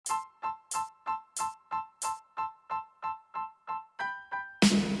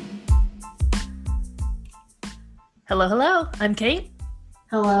Hello, hello. I'm Kate.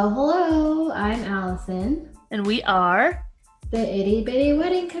 Hello, I'm Allison. And we are the Itty Bitty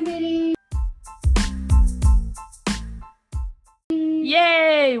Wedding Committee.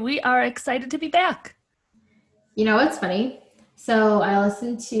 Yay! We are excited to be back. You know what's funny? So I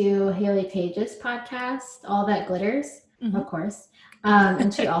listened to Haley Page's podcast, All That Glitters, of course.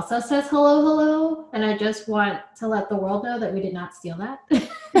 And she also says hello. And I just want to let the world know that we did not steal that.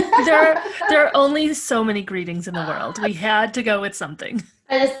 There are only so many greetings in the world. We had to go with something.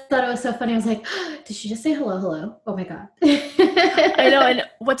 I just thought it was so funny. I was like, did she just say hello? Oh my God. I know. And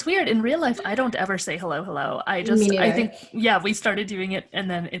what's weird, in real life, I don't ever say hello. I think, we started doing it and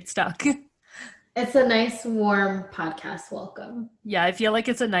then it stuck. It's a nice, warm podcast welcome. Yeah, I feel like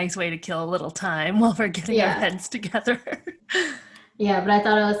it's a nice way to kill a little time while we're getting our heads together. Yeah, but I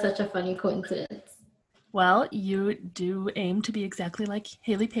thought it was such a funny coincidence. Well, you do aim to be exactly like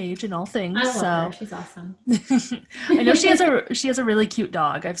Haley Page in all things. I love her. She's awesome. I know she has a really cute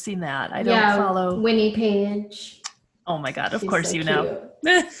dog. I've seen that. I don't follow Winnie Page. Oh my God! Of course you know.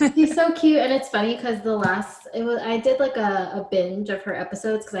 He's so cute, and it's funny because I did like a binge of her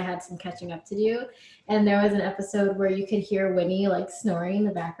episodes because I had some catching up to do, and there was an episode where you could hear Winnie like snoring in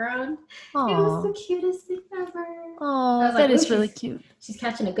the background. Aww. It was the cutest thing ever. Oh, that is really cute. She's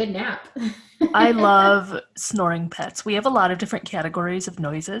catching a good nap. I love snoring pets. We have a lot of different categories of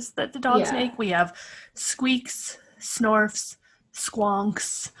noises that the dogs make. We have squeaks, snorfs,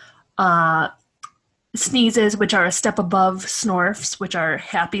 squonks, sneezes, which are a step above snorfs, which are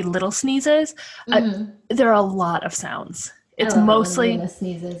happy little sneezes. There are a lot of sounds. It's mostly when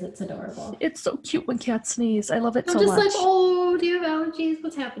sneezes. It's adorable. It's so cute when cats sneeze. I love it so much. I'm just like, oh, do you have allergies?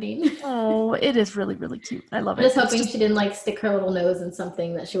 What's happening? Oh, it is really, really cute. I love it. I'm just hoping she didn't like stick her little nose in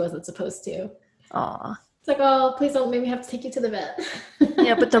something that she wasn't supposed to. Aw. It's like, oh, please don't make me have to take you to the vet.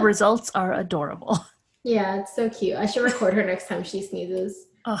 Yeah, but the results are adorable. Yeah, it's so cute. I should record her next time she sneezes.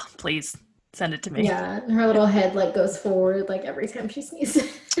 Oh, please. Send it to me. Yeah, her little head like goes forward like every time she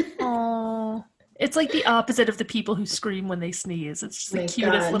sneezes. Oh, it's like the opposite of the people who scream when they sneeze. It's just the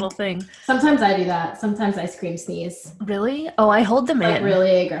cutest little thing. Sometimes I do that. Sometimes I scream sneeze. Really? Oh, I hold them in.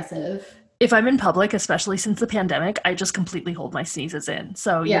 Really aggressive. If I'm in public, especially since the pandemic, I just completely hold my sneezes in.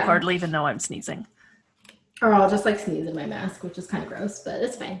 So you hardly even know I'm sneezing. Or I'll just like sneeze in my mask, which is kind of gross, but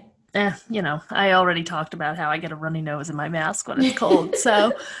it's fine. I already talked about how I get a runny nose in my mask when it's cold.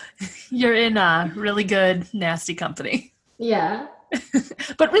 So you're in really good, nasty company. Yeah.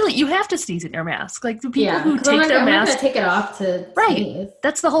 But really, you have to sneeze in your mask. Like the people who take their mask. I'm not going to take it off to sneeze.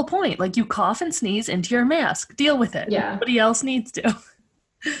 That's the whole point. Like you cough and sneeze into your mask. Deal with it. Yeah. Nobody else needs to.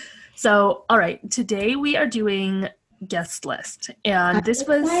 So, all right. Today we are doing guest list, and this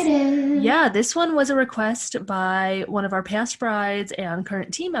one was a request by one of our past brides and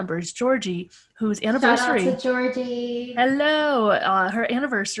current team members, Georgie, whose anniversary. Shout out to Georgie. Hello. Her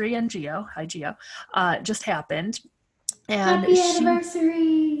anniversary, and Gio, hi Gio, just happened. And happy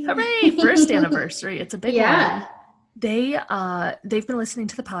anniversary! Hooray! First anniversary. It's a big one. They've been listening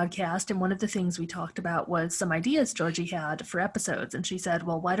to the podcast, and one of the things we talked about was some ideas Georgie had for episodes, and she said,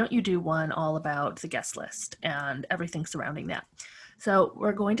 well, why don't you do one all about the guest list and everything surrounding that? So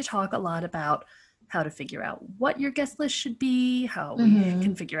we're going to talk a lot about how to figure out what your guest list should be, how we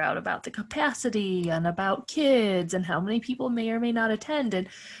can figure out about the capacity and about kids and how many people may or may not attend and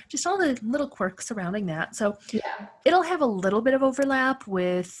just all the little quirks surrounding that. So it'll have a little bit of overlap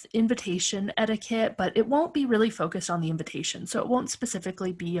with invitation etiquette, but it won't be really focused on the invitation. So it won't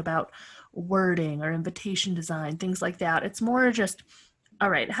specifically be about wording or invitation design, things like that. It's more just, all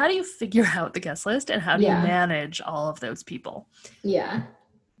right, how do you figure out the guest list and how do you manage all of those people? Yeah.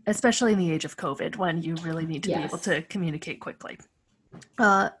 Especially in the age of COVID, when you really need to be able to communicate quickly.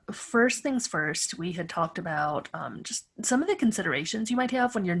 First things first, we had talked about just some of the considerations you might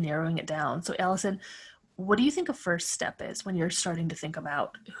have when you're narrowing it down. So Allison, what do you think a first step is when you're starting to think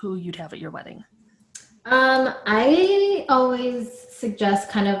about who you'd have at your wedding? I always suggest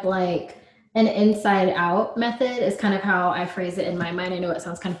kind of like an inside out method is kind of how I phrase it in my mind. I know it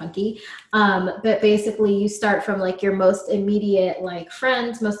sounds kind of funky. But basically you start from like your most immediate like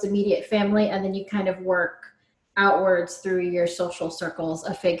friends, most immediate family, and then you kind of work outwards through your social circles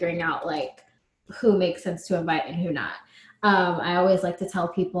of figuring out like who makes sense to invite and who not. I always like to tell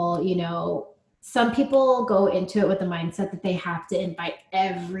people, you know, some people go into it with the mindset that they have to invite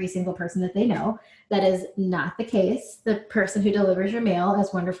every single person that they know. That is not the case. The person who delivers your mail,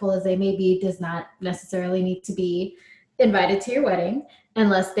 as wonderful as they may be, does not necessarily need to be invited to your wedding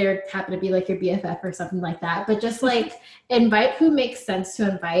unless they happen to be like your BFF or something like that. But just like invite who makes sense to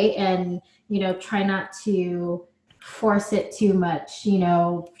invite and, you know, try not to force it too much, you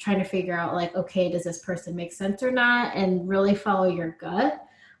know, trying to figure out like, okay, does this person make sense or not? And really follow your gut.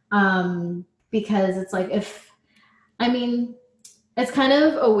 Because it's like, I mean, it's kind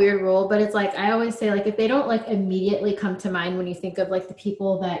of a weird rule, but it's like, I always say, like, if they don't like immediately come to mind when you think of like the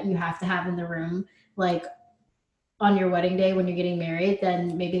people that you have to have in the room, like on your wedding day when you're getting married,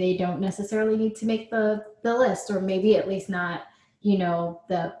 then maybe they don't necessarily need to make the list, or maybe at least not, you know,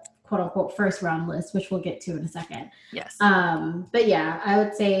 the quote unquote first round list, which we'll get to in a second. Yes. But yeah, I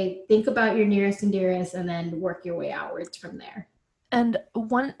would say think about your nearest and dearest and then work your way outwards from there. And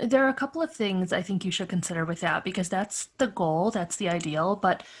there are a couple of things I think you should consider with that, because that's the goal, that's the ideal,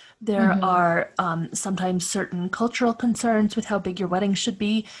 but there are sometimes certain cultural concerns with how big your wedding should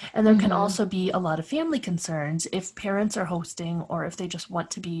be, and there can also be a lot of family concerns. If parents are hosting, or if they just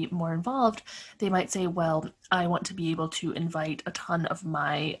want to be more involved, they might say, well, I want to be able to invite a ton of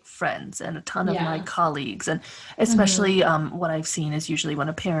my friends and a ton of my colleagues. And especially what I've seen is usually when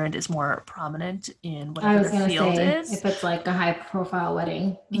a parent is more prominent in whatever their field is. If it's like a high profile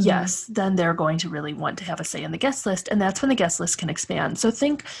wedding. Yes, then they're going to really want to have a say in the guest list. And that's when the guest list can expand. So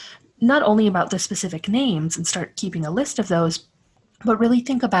think not only about the specific names and start keeping a list of those, but really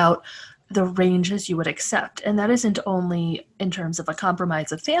think about the ranges you would accept. And that isn't only in terms of a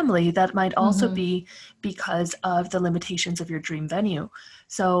compromise of family, that might also be because of the limitations of your dream venue.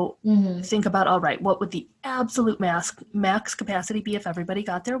 So think about, all right, what would the absolute max capacity be if everybody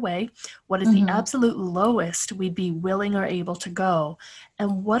got their way? What is the absolute lowest we'd be willing or able to go?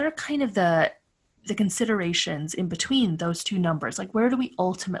 And what are kind of the considerations in between those two numbers? Like, where do we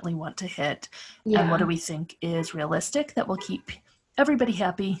ultimately want to hit? And what do we think is realistic that will keep everybody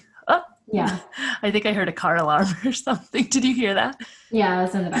happy? Oh, yeah. I think I heard a car alarm or something. Did you hear that? Yeah, I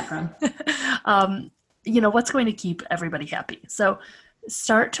was in the background. You know, what's going to keep everybody happy? So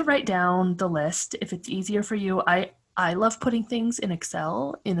start to write down the list. If it's easier for you, I love putting things in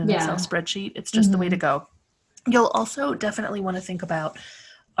Excel, in an Excel spreadsheet. It's just the way to go. You'll also definitely want to think about,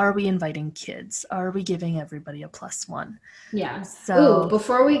 are we inviting kids? Are we giving everybody a +1? Yeah. So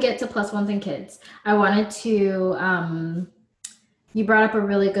before we get to +1s and kids, I wanted to, you brought up a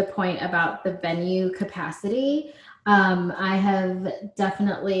really good point about the venue capacity. I have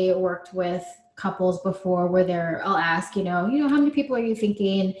definitely worked with couples before where I'll ask, you know, how many people are you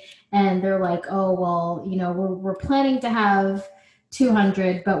thinking? And they're like, oh, well, you know, we're planning to have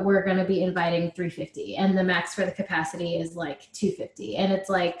 200, but we're going to be inviting 350. And the max for the capacity is like 250. And it's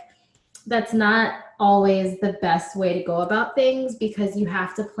like, that's not always the best way to go about things, because you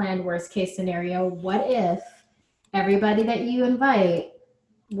have to plan worst case scenario. What if everybody that you invite,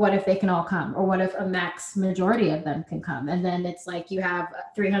 what if they can all come? Or what if a max majority of them can come? And then it's like you have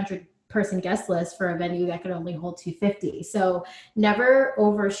a 300 person guest list for a venue that can only hold 250. So never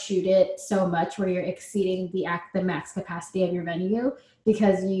overshoot it so much where you're exceeding the max capacity of your venue,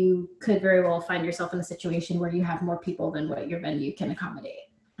 because you could very well find yourself in a situation where you have more people than what your venue can accommodate.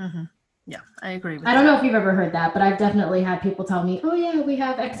 Yeah, I agree with I don't know if you've ever heard that, but I've definitely had people tell me, oh yeah, we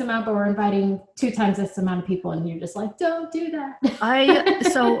have X amount, but we're inviting 2 times this amount of people. And you're just like, don't do that.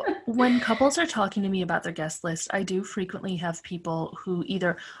 So when couples are talking to me about their guest list, I do frequently have people who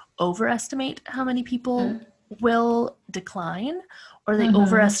either overestimate how many people will decline, or they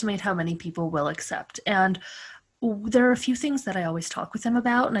overestimate how many people will accept. And there are a few things that I always talk with them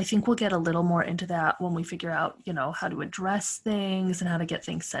about, and I think we'll get a little more into that when we figure out, you know, how to address things and how to get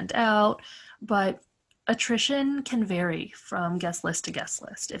things sent out. But attrition can vary from guest list to guest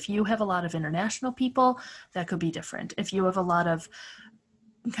list. If you have a lot of international people, that could be different. If you have a lot of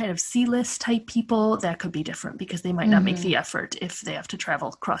kind of C-list type people, that could be different, because they might not make the effort if they have to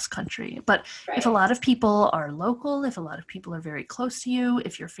travel cross country. But if a lot of people are local, if a lot of people are very close to you,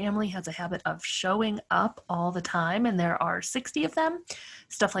 if your family has a habit of showing up all the time and there are 60 of them,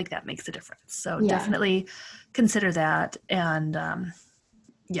 stuff like that makes a difference. So definitely consider that. And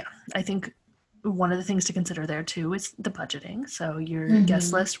I think one of the things to consider there too is the budgeting. So your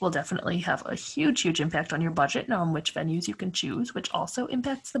guest list will definitely have a huge impact on your budget and on which venues you can choose, which also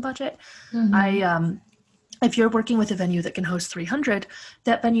impacts the budget. If you're working with a venue that can host 300,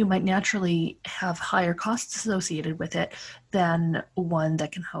 that venue might naturally have higher costs associated with it than one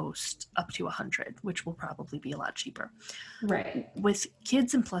that can host up to 100, which will probably be a lot cheaper. Right. With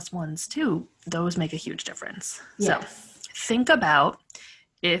kids and +1s too, those make a huge difference. Yes. So think about,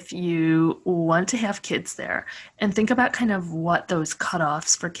 if you want to have kids there, and think about kind of what those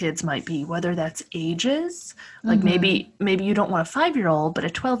cutoffs for kids might be, whether that's ages, like maybe you don't want a 5-year-old, but a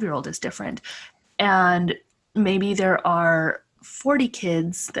 12-year-old is different. And maybe there are 40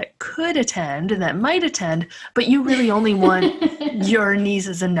 kids that could attend and that might attend, but you really only want your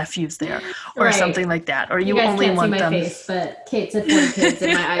nieces and nephews there or Right. something like that. Or You you guys only can't see want my them. face, but Kate said 40 kids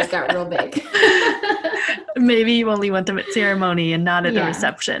and my eyes got real big. Maybe you only want them at ceremony and not at the Yeah.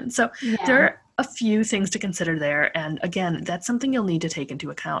 reception. So there are a few things to consider there. And again, that's something you'll need to take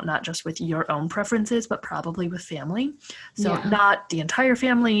into account, not just with your own preferences, but probably with family. So not the entire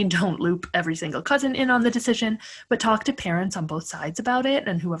family, don't loop every single cousin in on the decision, but talk to parents on both sides about it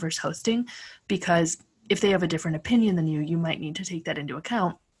and whoever's hosting, because if they have a different opinion than you might need to take that into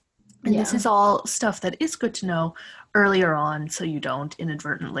account. And this is all stuff that is good to know earlier on so you don't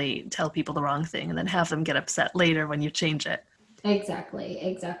inadvertently tell people the wrong thing and then have them get upset later when you change it. Exactly.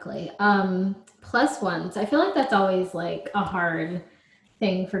 Plus ones. I feel like that's always like a hard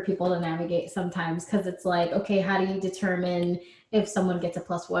thing for people to navigate sometimes, because it's like, okay, how do you determine if someone gets a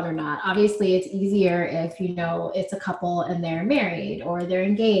plus one or not? Obviously, it's easier if you know it's a couple and they're married or they're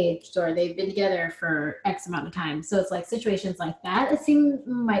engaged or they've been together for X amount of time. So it's like situations like that,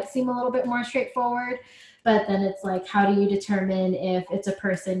 might seem a little bit more straightforward. But then it's like, how do you determine if it's a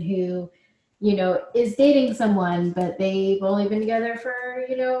person who, you know, is dating someone, but they've only been together for,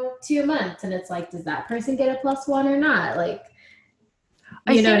 2 months? And it's like, does that person get a plus one or not? Like,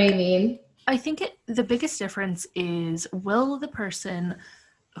 you know what I mean? I think the biggest difference is, will the person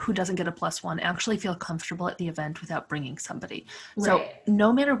who doesn't get a plus one actually feel comfortable at the event without bringing somebody? Right. So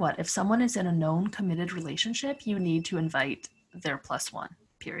no matter what, if someone is in a known committed relationship, you need to invite their plus one,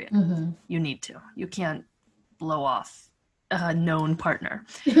 period. Mm-hmm. You need to. You can't blow off a known partner.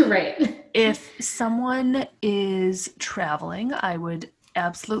 Right. If someone is traveling, I would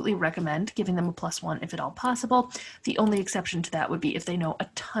absolutely recommend giving them a plus one if at all possible. The only exception to that would be if they know a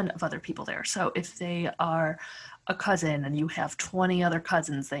ton of other people there. So if they are a cousin and you have 20 other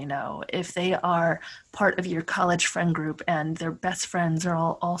cousins they know, if they are part of your college friend group and their best friends are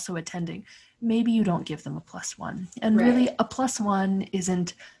all also attending, maybe you don't give them a plus one. And really, a plus one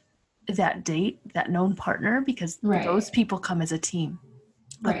isn't that date, that known partner, because those people come as a team.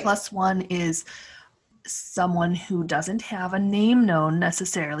 A plus one is someone who doesn't have a name known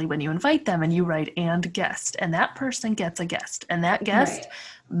necessarily when you invite them, and you write "and guest," and that person gets a guest, and that guest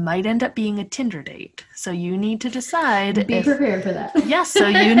might end up being a Tinder date. So you need to decide. Be prepared for that. Yes, so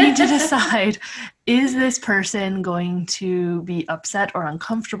you need to decide, is this person going to be upset or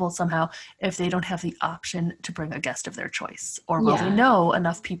uncomfortable somehow if they don't have the option to bring a guest of their choice? Or will they know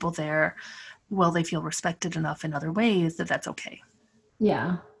enough people there? Will they feel respected enough in other ways that that's okay?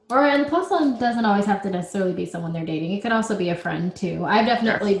 Yeah. And the plus one doesn't always have to necessarily be someone they're dating. It could also be a friend too. I've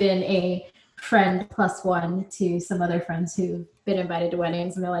definitely been a friend plus one to some other friends who've been invited to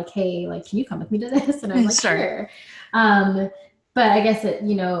weddings, and they're like, hey, like, can you come with me to this? And I'm like, sure. But I guess it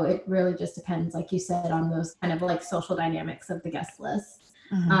really just depends, like you said, on those kind of like social dynamics of the guest list.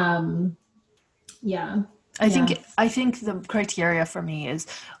 Mm-hmm. I think the criteria for me is,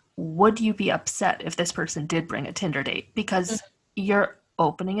 would you be upset if this person did bring a Tinder date? Because you're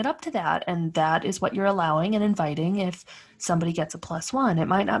opening it up to that, and that is what you're allowing and inviting. If somebody gets a plus one, it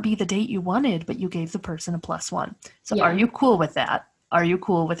might not be the date you wanted, but you gave the person a plus one. So are you cool with that? Are you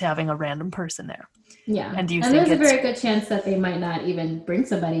cool with having a random person there? Yeah. And there's a very good chance that they might not even bring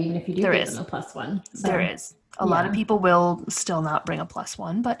somebody, even if you do give them a plus one. So, there is. A lot of people will still not bring a plus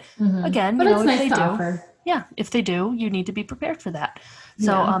one, but again, but it's nice if they to do, offer. Yeah, if they do, you need to be prepared for that.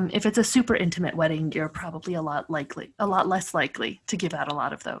 So if it's a super intimate wedding, you're probably a lot less likely to give out a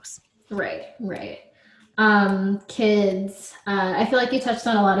lot of those. Right. Kids, I feel like you touched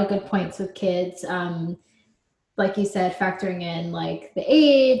on a lot of good points with kids. Like you said, factoring in like the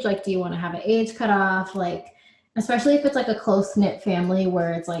age, like, do you want to have an age cutoff? Like, especially if it's like a close-knit family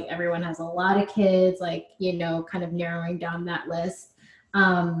where it's like everyone has a lot of kids, like, kind of narrowing down that list.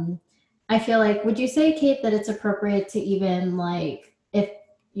 I feel like, would you say, Kate, that it's appropriate to even like, if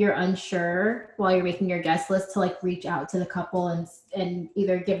you're unsure while you're making your guest list, to like reach out to the couple and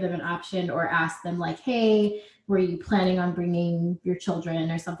either give them an option or ask them like, hey, were you planning on bringing your children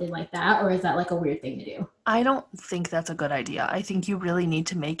or something like that? Or is that like a weird thing to do? I don't think that's a good idea. I think you really need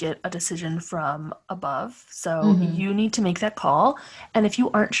to make it a decision from above. So you need to make that call. And if you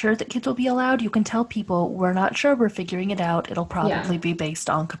aren't sure that kids will be allowed, you can tell people, we're not sure, we're figuring it out. It'll probably be based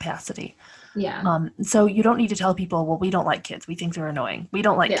on capacity. Yeah. So you don't need to tell people, well, we don't like kids. We think they're annoying. We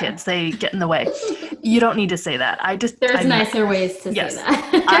don't like kids. They get in the way. You don't need to say that. There's nicer ways to say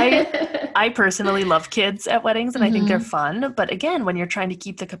that. I personally love kids at weddings, and I think they're fun. But again, when you're trying to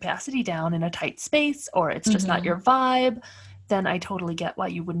keep the capacity down in a tight space, or it's just not your vibe, then I totally get why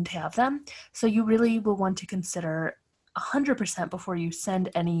you wouldn't have them. So you really will want to consider 100% before you send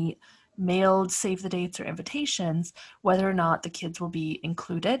any mailed save the dates or invitations, whether or not the kids will be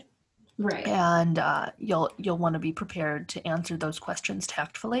included. Right. And you'll want to be prepared to answer those questions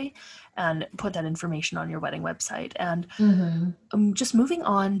tactfully and put that information on your wedding website. And just moving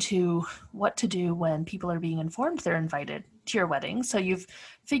on to what to do when people are being informed they're invited to your wedding. So you've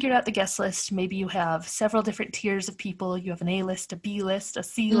figured out the guest list. Maybe you have several different tiers of people. You have an A list, a B list, a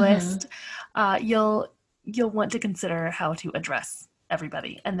C list. You'll want to consider how to address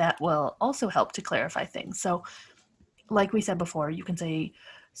everybody, and that will also help to clarify things. So like we said before, you can say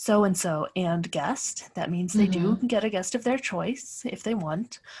so-and-so and guest. That means they do get a guest of their choice if they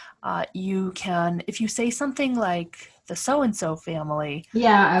want. You can, if you say something like the so-and-so family.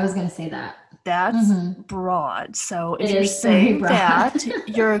 Yeah, I was going to say that. That's broad. So if you're saying that,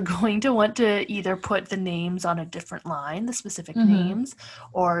 you're going to want to either put the names on a different line, the specific names,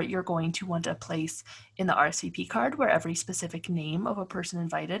 or you're going to want a place in the RSVP card where every specific name of a person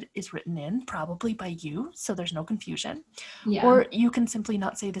invited is written in, probably by you, so there's no confusion. Yeah. Or you can simply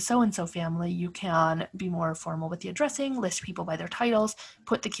not say the so-and-so family. You can be more formal with the addressing, list people by their titles,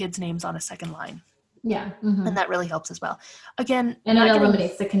 put the kids' names on a second line. Yeah. And that really helps as well. Again, and it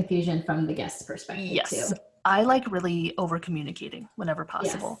eliminates the confusion from the guest's perspective too. I like really over communicating whenever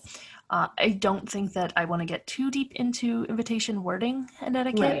possible. Yes. I don't think that I want to get too deep into invitation wording and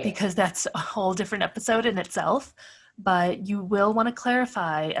etiquette because that's a whole different episode in itself. But you will want to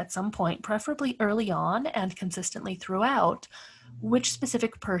clarify at some point, preferably early on and consistently throughout, which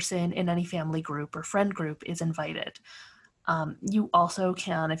specific person in any family group or friend group is invited. You also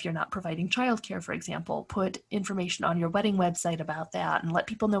can, if you're not providing childcare, for example, put information on your wedding website about that and let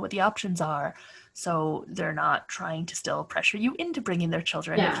people know what the options are, so they're not trying to still pressure you into bringing their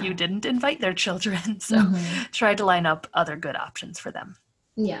children if you didn't invite their children. So try to line up other good options for them.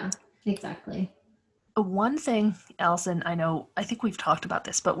 Yeah, exactly. One thing, Allison, I think we've talked about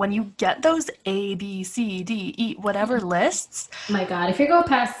this, but when you get those A, B, C, D, E, whatever lists. Oh my God, if you go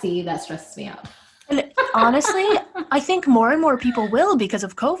past C, that stresses me out. And honestly, I think more and more people will because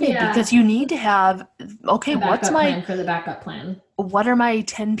of COVID, because you need to have, what's my plan for the backup plan? What are my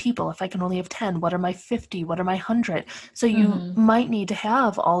 10 people if I can only have 10? What are my 50? What are my 100? So you might need to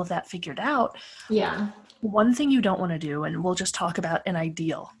have all of that figured out. Yeah. One thing you don't want to do, and we'll just talk about an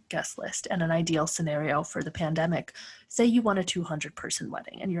ideal guest list and an ideal scenario for the pandemic. Say you want a 200-person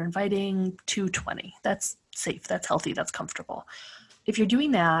wedding and you're inviting 220. That's safe, that's healthy, that's comfortable. If you're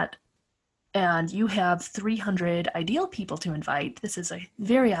doing that, and you have 300 ideal people to invite, this is a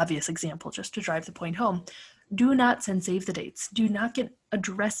very obvious example just to drive the point home, do not send save the dates. Do not get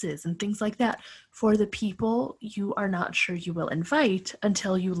addresses and things like that for the people you are not sure you will invite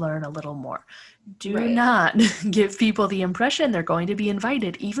until you learn a little more. Do not give people the impression they're going to be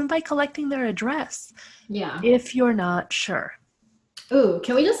invited, even by collecting their address, if you're not sure. Ooh,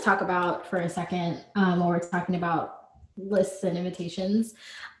 can we just talk about for a second while we're talking about lists and invitations?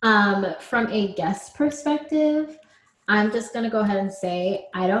 From a guest perspective, I'm just going to go ahead and say,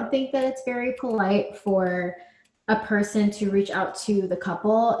 I don't think that it's very polite for a person to reach out to the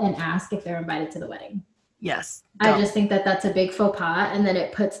couple and ask if they're invited to the wedding. Yes. I just think that that's a big faux pas, and then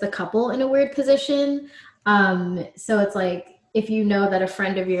it puts the couple in a weird position. So it's like, if you know that a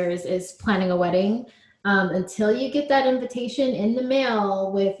friend of yours is planning a wedding, until you get that invitation in the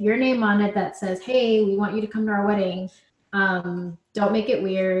mail with your name on it that says, hey, we want you to come to our wedding, don't make it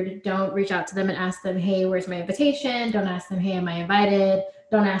weird. Don't reach out to them and ask them, hey, where's my invitation? Don't ask them, hey, am I invited?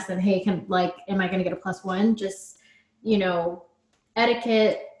 Don't ask them, hey, am I going to get a +1? Just,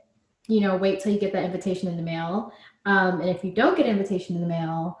 etiquette, wait till you get that invitation in the mail. And if you don't get an invitation in the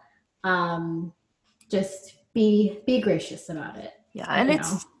mail, just be gracious about it. Yeah. And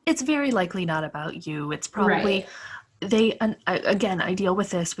it's very likely not about you. It's probably I deal with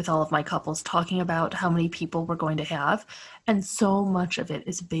this with all of my couples, talking about how many people we're going to have. And so much of it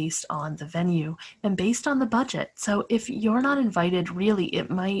is based on the venue and based on the budget. So if you're not invited, really,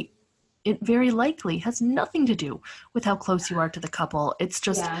 it very likely has nothing to do with how close you are to the couple. It's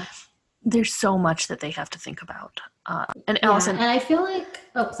just, there's so much that they have to think about. And Allison. And I feel like,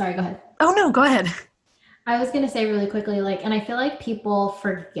 sorry, go ahead. Oh no, go ahead. I was going to say really quickly, and I feel like people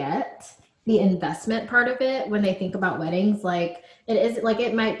forget the investment part of it when they think about weddings.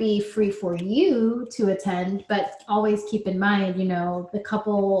 It might be free for you to attend, but always keep in mind, the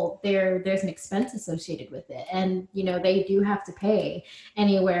couple, there's an expense associated with it. And, they do have to pay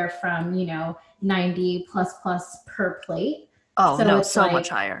anywhere from, 90 plus per plate. Oh, so no, so much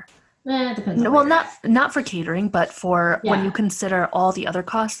higher. It depends. Well, not for catering, but for when you consider all the other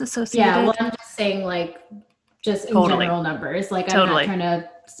costs associated. Yeah, well, I'm just saying, just in general numbers. I'm not trying to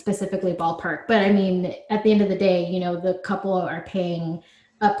specifically ballpark, but I mean, at the end of the day, the couple are paying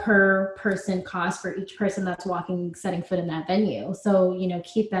a per person cost for each person that's setting foot in that venue. So,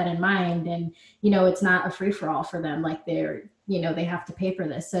 keep that in mind. And, it's not a free for all for them. Like they have to pay for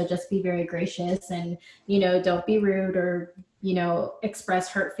this. So just be very gracious and, don't be rude or, express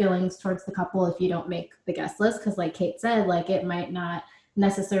hurt feelings towards the couple if you don't make the guest list. Cause like Kate said, like it might not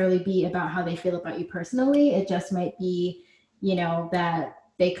necessarily be about how they feel about you personally. It just might be, that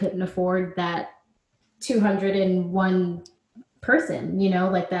they couldn't afford that 201 person,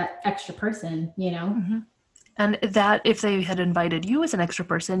 like that extra person, Mm-hmm. And that if they had invited you as an extra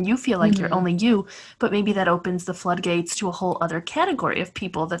person, you feel like you're only you, but maybe that opens the floodgates to a whole other category of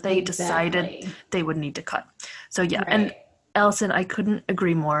people that they decided they would need to cut. So yeah, and Allison, I couldn't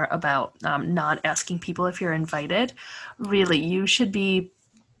agree more about not asking people if you're invited. Really, you should be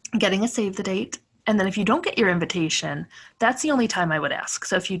getting a save the date. And then if you don't get your invitation, that's the only time I would ask.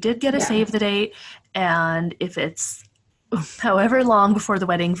 So if you did get a save the date, and if it's however long before the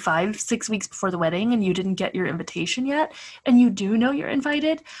wedding, 5-6 weeks before the wedding, and you didn't get your invitation yet, and you do know you're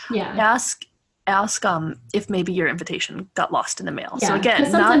invited, ask if maybe your invitation got lost in the mail. So again,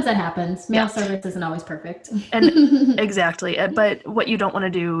 sometimes that happens. Mail service isn't always perfect. And exactly. But what you don't want to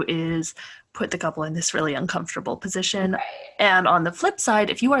do is put the couple in this really uncomfortable position. Right. And on the flip side,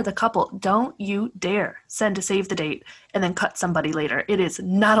 if you are the couple, don't you dare send a save the date and then cut somebody later. It is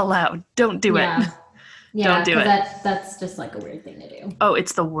not allowed. Don't do it. Yeah, don't do it. That's just like a weird thing to do. Oh,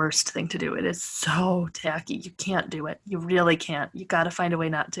 it's the worst thing to do. It is so tacky. You can't do it. You really can't. You got to find a way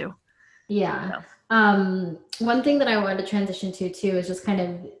not to. Yeah. One thing that I wanted to transition to too is just kind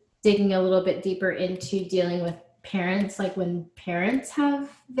of digging a little bit deeper into dealing with parents, like when parents have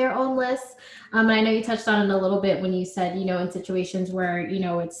their own lists. And I know you touched on it a little bit when you said, in situations where,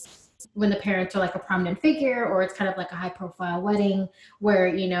 it's when the parents are like a prominent figure, or it's kind of like a high profile wedding where,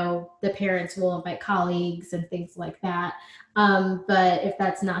 the parents will invite colleagues and things like that. But if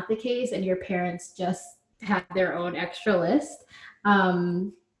that's not the case and your parents just have their own extra list,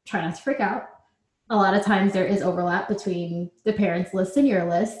 try not to freak out. A lot of times there is overlap between the parents' list and your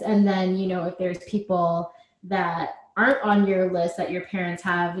list. And then, if there's people that aren't on your list that your parents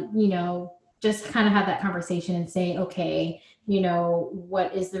have, just kind of have that conversation and say, okay,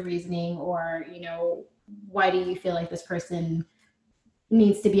 what is the reasoning, or, why do you feel like this person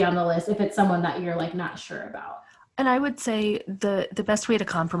needs to be on the list if it's someone that you're like not sure about? And I would say the best way to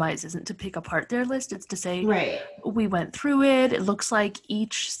compromise isn't to pick apart their list. It's to say, we went through it. It looks like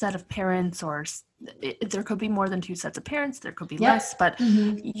each set of parents, or there could be more than 2 sets of parents. There could be less, but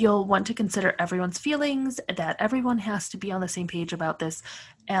you'll want to consider everyone's feelings, that everyone has to be on the same page about this,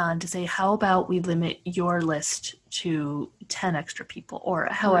 and to say, how about we limit your list to 10 extra people, or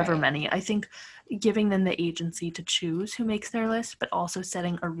however many. I think giving them the agency to choose who makes their list, but also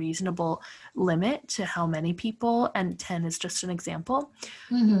setting a reasonable limit to how many people, and 10 is just an example,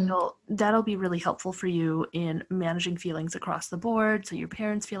 that'll be really helpful for you in managing feelings across the board. So your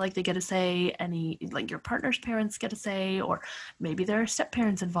parents feel like they get a say, like your partner's parents get a say, or maybe there are step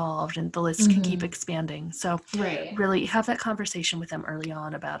parents involved and the list can keep expanding. So really have that conversation with them early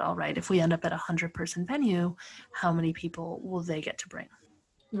on about, all right, if we end up at 100-person venue, how many people will they get to bring?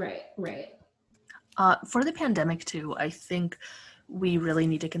 Right. For the pandemic too, I think we really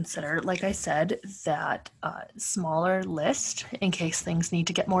need to consider, like I said, that smaller list in case things need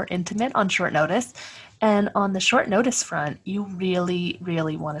to get more intimate on short notice. And on the short notice front, you really,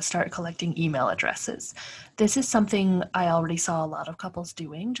 really want to start collecting email addresses. This is something I already saw a lot of couples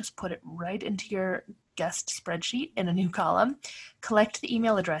doing. Just put it right into your guest spreadsheet in a new column. Collect the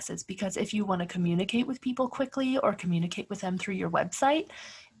email addresses, because if you want to communicate with people quickly or communicate with them through your website,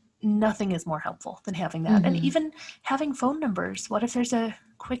 nothing is more helpful than having that. And even having phone numbers. What if there's a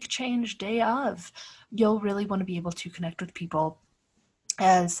quick change day of? You'll really want to be able to connect with people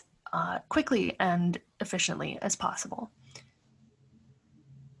as quickly and efficiently as possible.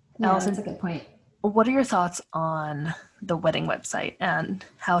 Yeah, Allison, that's a good point. What are your thoughts on the wedding website and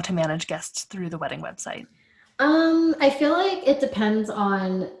how to manage guests through the wedding website? I feel like it depends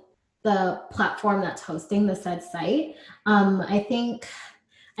on the platform that's hosting the said site. I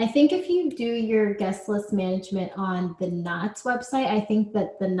think if you do your guest list management on the Knot's website, I think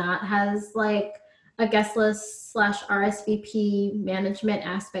that the Knot has like a guest list / RSVP management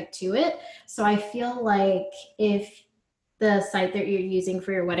aspect to it. So I feel like if the site that you're using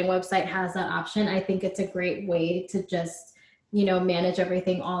for your wedding website has that option, I think it's a great way to just, manage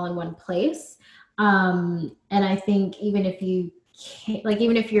everything all in one place. And I think even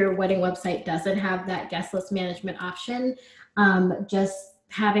if your wedding website doesn't have that guest list management option, just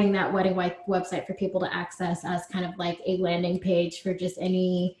having that wedding website for people to access as kind of like a landing page for just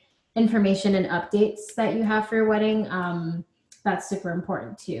any information and updates that you have for your wedding, that's super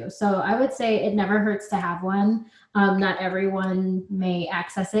important too. So I would say it never hurts to have one. Not everyone may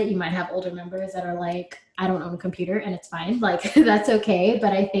access it. You might have older members that are like, I don't own a computer, and it's fine. Like that's okay.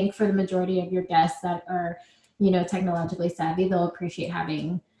 But I think for the majority of your guests that are, technologically savvy, they'll appreciate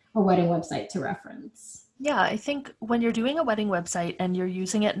having a wedding website to reference. Yeah, I think when you're doing a wedding website and you're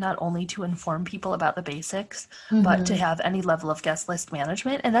using it not only to inform people about the basics, but to have any level of guest list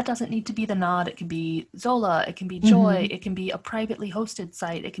management, and that doesn't need to be the Nod, it can be Zola, it can be Joy, it can be a privately hosted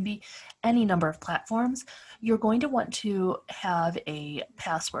site, it can be any number of platforms, you're going to want to have a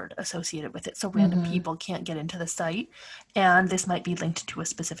password associated with it so random people can't get into the site. And this might be linked to a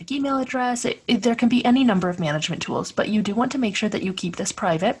specific email address. There can be any number of management tools, but you do want to make sure that you keep this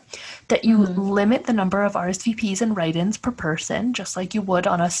private, that you limit the number of RSVPs and write-ins per person, just like you would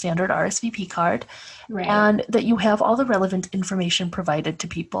on a standard RSVP card, and that you have all the relevant information provided to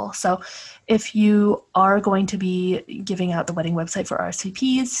people. So if you are going to be giving out the wedding website for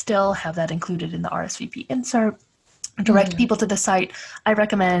RSVPs, still have that included in the RSVP insert. Direct people to the site. I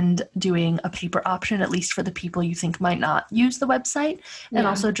recommend doing a paper option, at least for the people you think might not use the website. And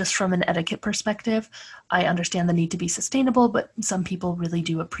also just from an etiquette perspective, I understand the need to be sustainable, but some people really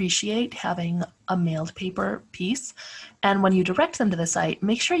do appreciate having a mailed paper piece. And when you direct them to the site,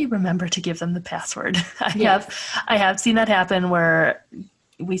 make sure you remember to give them the password. I have seen that happen where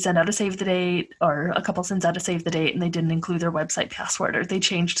we send out a save the date, or a couple sends out a save the date and they didn't include their website password, or they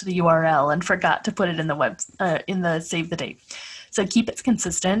changed the URL and forgot to put it in the in the save the date. So keep it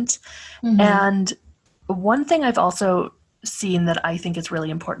consistent. And one thing I've also seen that I think is really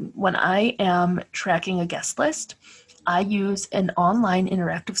important, when I am tracking a guest list, I use an online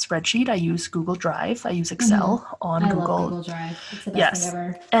interactive spreadsheet. I use Google Drive. I use Excel on Google. Love Google Drive. It's the best thing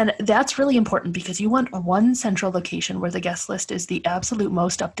ever. And that's really important because you want one central location where the guest list is the absolute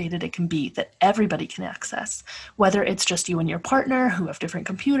most updated it can be, that everybody can access, whether it's just you and your partner who have different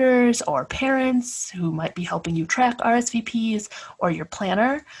computers, or parents who might be helping you track RSVPs, or your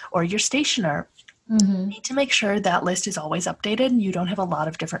planner or your stationer. You need to make sure that list is always updated and you don't have a lot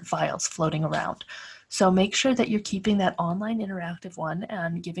of different files floating around. So make sure that you're keeping that online interactive one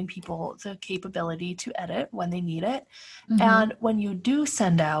and giving people the capability to edit when they need it. And when you do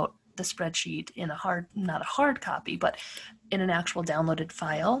send out the spreadsheet in not a hard copy, but in an actual downloaded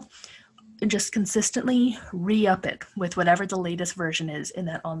file, just consistently re-up it with whatever the latest version is in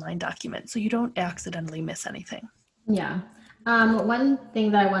that online document so you don't accidentally miss anything. Yeah. One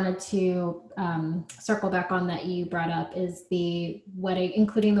thing that I wanted to circle back on that you brought up is the wedding,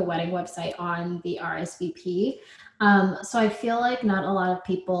 including the wedding website on the RSVP. So I feel like not a lot of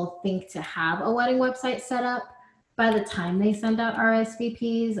people think to have a wedding website set up by the time they send out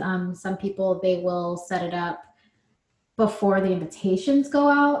RSVPs. Some people, they will set it up before the invitations go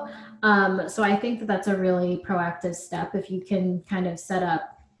out. So I think that that's a really proactive step. If you can kind of set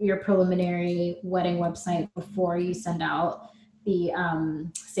up your preliminary wedding website before you send out the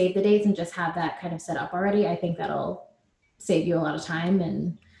save the dates and just have that kind of set up already, I think that'll save you a lot of time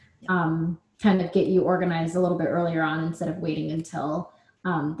and kind of get you organized a little bit earlier on instead of waiting until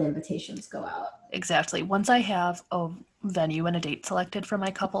the invitations go out. Exactly. Once I have a venue and a date selected for my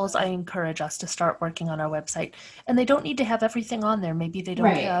couples, I encourage us to start working on our website. And they don't need to have everything on there. Maybe they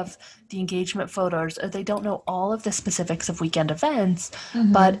don't have the engagement photos, or they don't know all of the specifics of weekend events,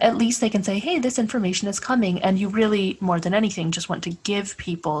 but at least they can say, hey, this information is coming. And you really, more than anything, just want to give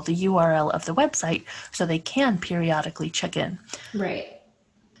people the URL of the website so they can periodically check in. Right.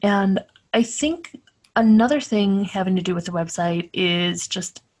 And I think another thing having to do with the website is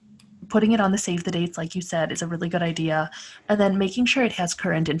just putting it on the save the dates, like you said, is a really good idea. And then making sure it has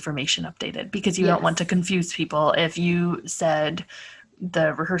current information updated, because you don't want to confuse people if you said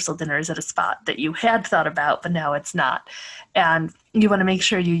the rehearsal dinner is at a spot that you had thought about, but now it's not. And you want to make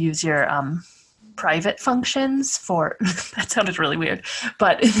sure you use your private functions for, that sounded really weird,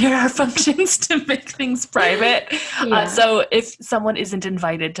 but there are functions to make things private. So if someone isn't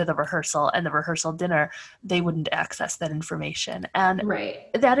invited to the rehearsal and the rehearsal dinner, they wouldn't access that information. And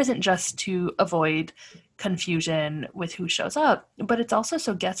that isn't just to avoid confusion with who shows up, but it's also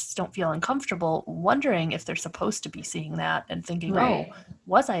so guests don't feel uncomfortable wondering if they're supposed to be seeing that and thinking, oh,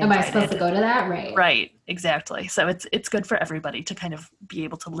 was I invited? Am I supposed to go to that? Right, exactly. So it's good for everybody to kind of be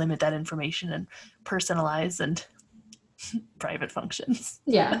able to limit that information and personalize and private functions.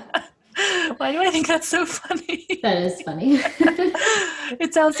 Yeah. Why do I think that's so funny? That is funny.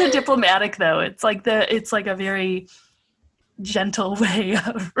 It sounds so diplomatic though. It's like a very gentle way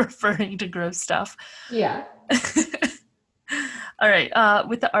of referring to gross stuff. Yeah. All right.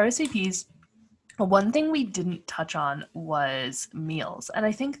 With the RSVPs, One thing we didn't touch on was meals. And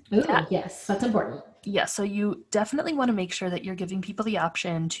I think Ooh, yes, that's important. yeah, so you definitely want to make sure that you're giving people the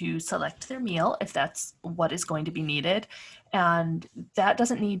option to select their meal if that's what is going to be needed. And that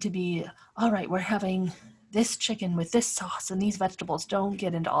doesn't need to be, all right, we're having this chicken with this sauce and these vegetables. Don't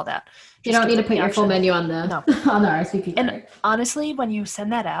get into all that. You Just don't give need to them put the your full option. menu on the No. on the RSVP And card. honestly, when you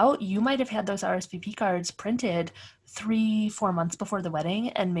send that out, you might have had those RSVP cards printed 3-4 months before the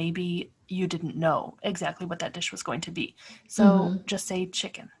wedding, and maybe you didn't know exactly what that dish was going to be. So just say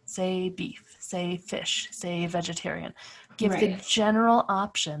chicken, say beef, say fish, say vegetarian. Give the Right. general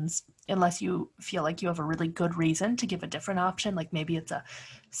options, unless you feel like you have a really good reason to give a different option. Like maybe it's a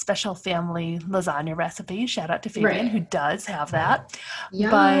special family lasagna recipe. Shout out to Fabian, who Right. does have that.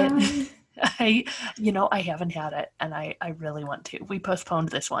 But Yeah. I haven't had it, and I really want to. We postponed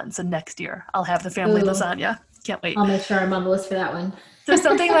this one, so next year I'll have the family Ooh, lasagna. Can't wait. I'll make sure I'm on the list for that one. So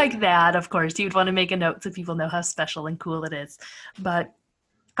something like that, of course, you'd want to make a note so people know how special and cool it is. But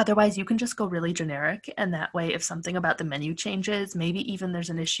otherwise, you can just go really generic, and that way, if something about the menu changes, maybe even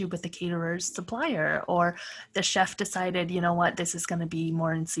there's an issue with the caterer's supplier, or the chef decided, you know what, this is going to be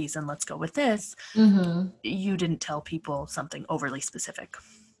more in season, let's go with this. You didn't tell people something overly specific.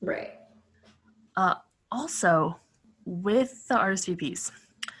 Right. Also, with the RSVPs,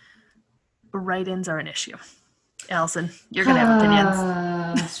 write-ins are an issue. Allison, you're gonna have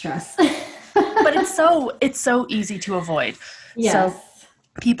opinions. Stress. But it's so easy to avoid. Yes. So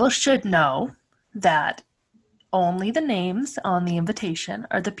people should know that only the names on the invitation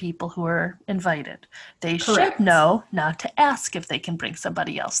are the people who are invited. They Correct. should know not to ask if they can bring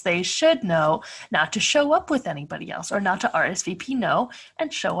somebody else. They should know not to show up with anybody else, or not to RSVP no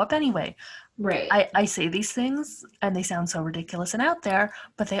and show up anyway. Right. I say these things and they sound so ridiculous and out there,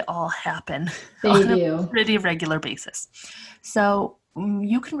 but they all happen They on do. a pretty regular basis. So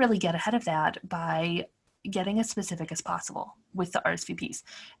you can really get ahead of that by getting as specific as possible with the RSVPs.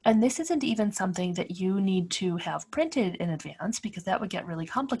 And this isn't even something that you need to have printed in advance, because that would get really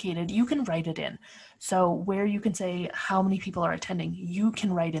complicated. You can write it in. So where you can say how many people are attending, you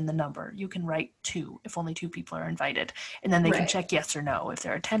can write in the number. You can write 2 if only 2 people are invited, and then they can Right. check yes or no if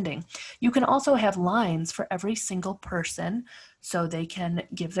they're attending. You can also have lines for every single person, so they can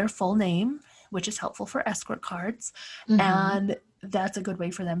give their full name, which is helpful for escort cards. And that's a good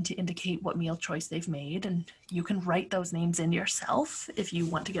way for them to indicate what meal choice they've made. And you can write those names in yourself if you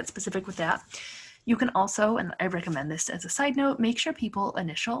want to get specific with that. You can also, and I recommend this as a side note, make sure people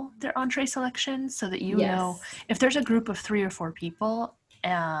initial their entree selection so that you know if there's a group of 3 or 4 people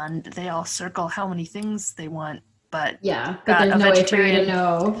and they all circle how many things they want, but yeah, but there's no way for you to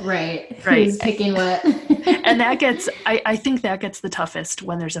know, right, who's picking what. And that gets, I think that gets the toughest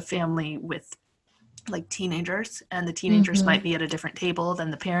when there's a family with like teenagers, and the teenagers might be at a different table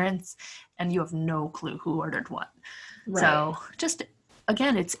than the parents, and you have no clue who ordered what. Right. So just,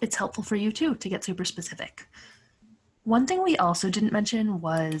 again, it's helpful for you too to get super specific. One thing we also didn't mention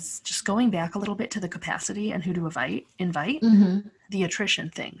was just going back a little bit to the capacity and who to invite, the attrition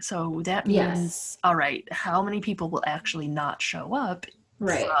thing. So that means, all right, how many people will actually not show up,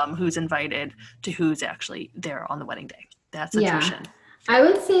 from who's invited to who's actually there on the wedding day. That's attrition. I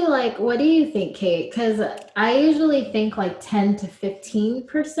would say, like, what do you think, Kate? Because I usually think like 10 to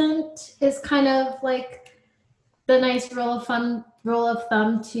 15% is kind of like the nice rule of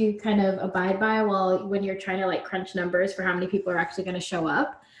thumb to kind of abide by when you're trying to like crunch numbers for how many people are actually going to show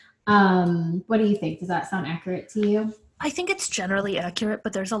up. What do you think? Does that sound accurate to you? I think it's generally accurate,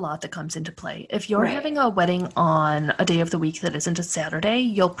 but there's a lot that comes into play. If you're having a wedding on a day of the week that isn't a Saturday,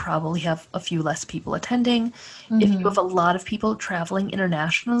 you'll probably have a few less people attending. If you have a lot of people traveling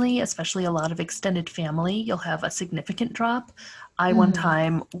internationally, especially a lot of extended family, you'll have a significant drop. I one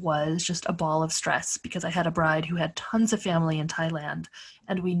time was just a ball of stress because I had a bride who had tons of family in Thailand,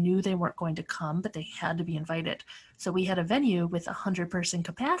 and we knew they weren't going to come, but they had to be invited. So we had a venue with 100-person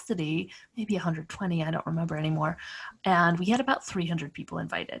capacity, maybe 120, I don't remember anymore. And we had about 300 people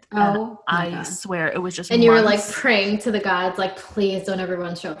invited. Oh, and I swear it was just and you were like praying to the gods, like, please don't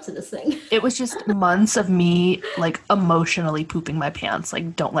everyone show up to this thing. It was just months of me like emotionally pooping my pants,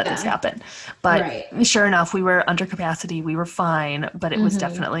 like, don't let this happen. But sure enough, we were under capacity, we were fine, but it was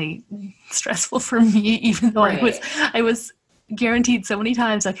definitely stressful for me, even though I was guaranteed so many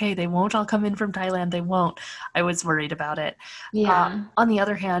times, okay, they won't all come in from Thailand, they won't. I was worried about it. On the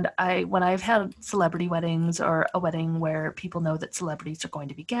other hand, when I've had celebrity weddings or a wedding where people know that celebrities are going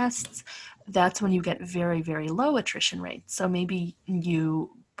to be guests, that's when you get very, very low attrition rates. So maybe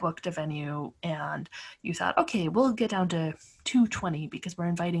you booked a venue and you thought, okay, we'll get down to 220 because we're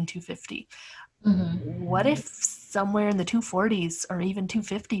inviting 250. What if somewhere in the 240s or even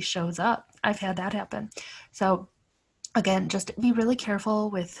 250 shows up. I've had that happen. So again, just be really careful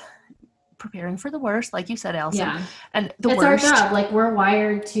with preparing for the worst, like you said, Allison. Yeah. And it's our job. Like, we're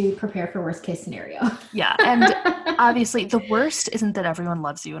wired to prepare for worst case scenario. Yeah. And obviously the worst isn't that everyone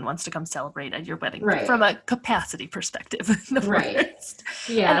loves you and wants to come celebrate at your wedding, right. From a capacity perspective, the right. worst.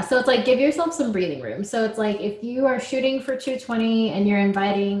 Yeah. And so it's like, give yourself some breathing room. So it's like, if you are shooting for 220 and you're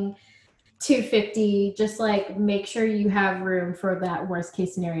inviting 250, just like make sure you have room for that worst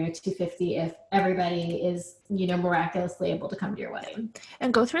case scenario 250 if everybody is, miraculously able to come to your wedding.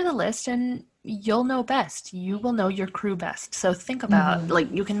 And go through the list and you'll know best. You will know your crew best. So think about, like,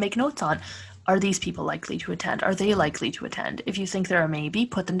 you can make notes on, are these people likely to attend? Are they likely to attend? If you think they're a maybe,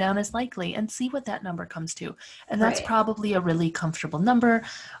 put them down as likely and see what that number comes to. And that's probably a really comfortable number,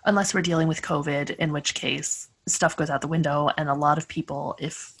 unless we're dealing with COVID, in which case stuff goes out the window. And a lot of people,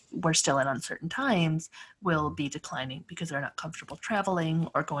 if we're still in uncertain times, will be declining because they're not comfortable traveling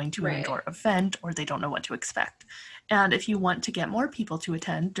or going to an indoor event, or they don't know what to expect. And if you want to get more people to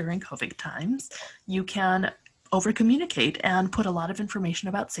attend during COVID times, you can over communicate and put a lot of information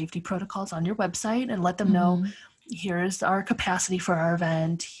about safety protocols on your website and let them know, here's our capacity for our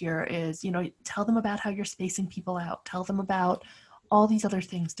event. Here is, tell them about how you're spacing people out. Tell them about all these other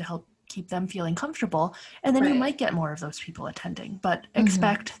things to help keep them feeling comfortable. And then you might get more of those people attending, but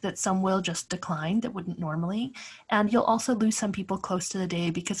expect that some will just decline that wouldn't normally. And you'll also lose some people close to the day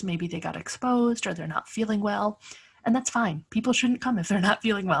because maybe they got exposed or they're not feeling well. And that's fine. People shouldn't come if they're not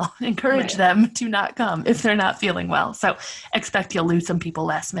feeling well. Encourage them to not come if they're not feeling well. So expect you'll lose some people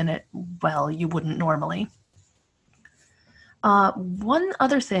last minute. Well, you wouldn't normally. One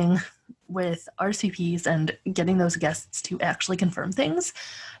other thing with RSVPs and getting those guests to actually confirm things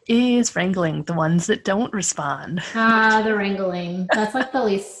is wrangling the ones that don't respond. The wrangling. That's like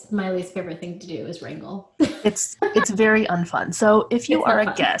my least favorite thing to do is wrangle. It's very unfun. So if you're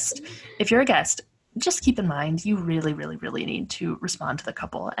a guest, just keep in mind, you really, really, really need to respond to the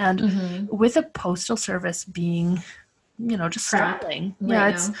couple. And with a postal service being, just struggling.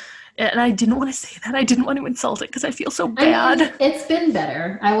 And I didn't want to say that. I didn't want to insult it because I feel so bad. I mean, it's been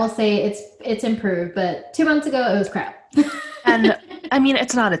better. I will say it's improved, but 2 months ago it was crap. And I mean,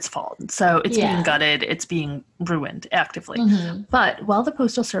 it's not its fault. So it's being gutted. It's being ruined actively. But while the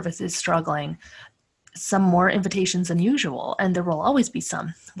postal service is struggling, some more invitations than usual, and there will always be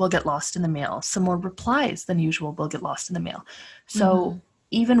some, will get lost in the mail. Some more replies than usual will get lost in the mail. So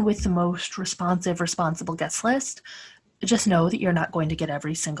even with the most responsible guest list, just know that you're not going to get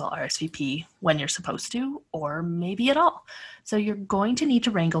every single RSVP when you're supposed to, or maybe at all. So you're going to need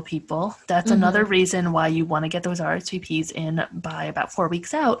to wrangle people. That's another reason why you want to get those RSVPs in by about 4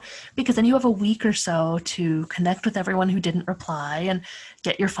 weeks out, because then you have a week or so to connect with everyone who didn't reply and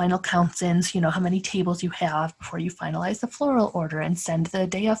get your final counts in, so you know how many tables you have before you finalize the floral order and send the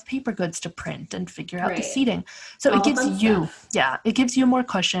day of paper goods to print and figure out the seating. So it gives you more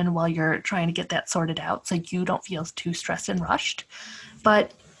cushion while you're trying to get that sorted out, so you don't feel too stressed and rushed.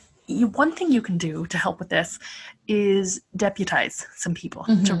 But one thing you can do to help with this is deputize some people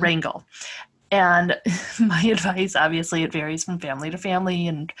to wrangle. And my advice, obviously, it varies from family to family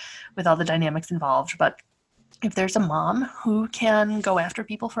and with all the dynamics involved. But if there's a mom who can go after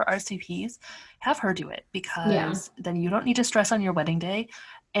people for RSVPs, have her do it, because then you don't need to stress on your wedding day.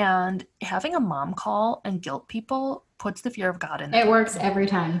 And having a mom call and guilt people puts the fear of God in them. It works every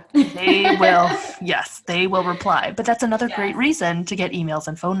time. They will, they will reply. But that's another great reason to get emails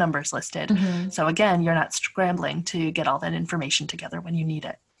and phone numbers listed. So again, you're not scrambling to get all that information together when you need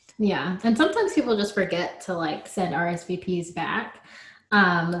it. Yeah. And sometimes people just forget to send RSVPs back.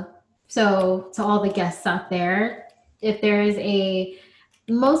 So to all the guests out there, if there is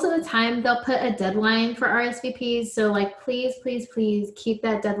most of the time they'll put a deadline for RSVPs. So please, please, please keep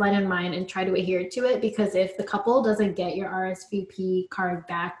that deadline in mind and try to adhere to it, because if the couple doesn't get your RSVP card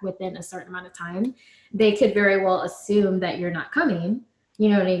back within a certain amount of time, they could very well assume that you're not coming. You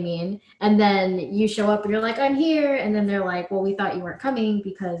know what I mean? And then you show up and you're like, I'm here. And then they're like, well, we thought you weren't coming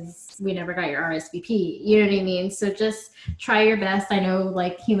because we never got your RSVP. You know what I mean? So just try your best. I know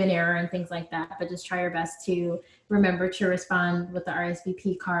human error and things like that, but just try your best to remember to respond with the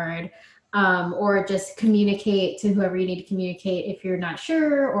RSVP card, or just communicate to whoever you need to communicate if you're not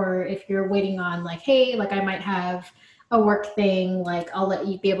sure, or if you're waiting on hey, I might have a work thing, I'll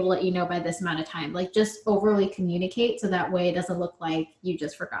be able to let you know by this amount of time. Just overly communicate so that way it doesn't look like you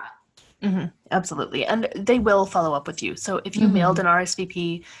just forgot. Absolutely. And they will follow up with you. So if you mailed an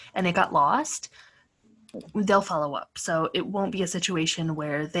RSVP and it got lost, they'll follow up. So it won't be a situation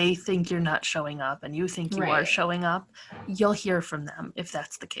where they think you're not showing up and you think you are showing up. You'll hear from them if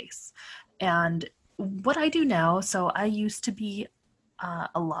that's the case. And what I do now, so I used to be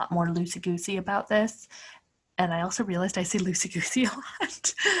a lot more loosey-goosey about this, and I also realized I say loosey-goosey a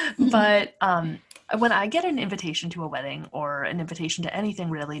lot. But when I get an invitation to a wedding or an invitation to anything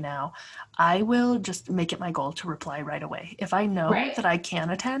really now, I will just make it my goal to reply right away. If I know Right. that I can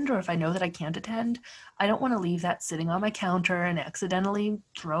attend or if I know that I can't attend, I don't want to leave that sitting on my counter and accidentally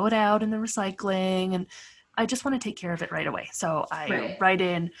throw it out in the recycling. And I just want to take care of it right away. So I Right. write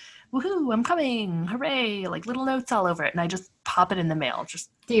in, woohoo, I'm coming, hooray, like little notes all over it. And I just pop it in the mail.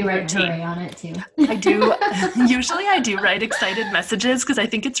 Just Do you write routine. hooray on it too? I do. Usually I do write excited messages because I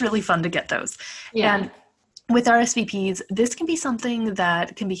think it's really fun to get those. Yeah. And with RSVPs, this can be something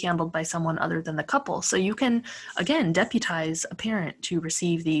that can be handled by someone other than the couple. So you can, again, deputize a parent to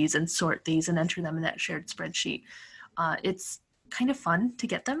receive these and sort these and enter them in that shared spreadsheet. It's kind of fun to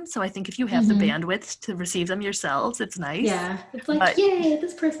get them. So I think if you have the bandwidth to receive them yourselves, it's nice. Yeah. It's like, yay,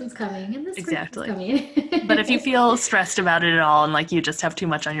 this person's coming and this exactly. person's coming. But if you feel stressed about it at all and like you just have too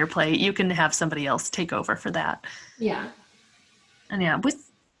much on your plate, you can have somebody else take over for that. Yeah. And yeah,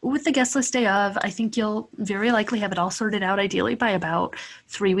 with the guest list day of, I think you'll very likely have it all sorted out ideally by about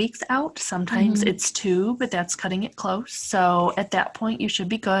 3 weeks out. Sometimes it's 2, but that's cutting it close. So at that point, you should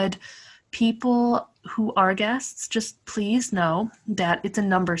be good. People who are guests, just please know that it's a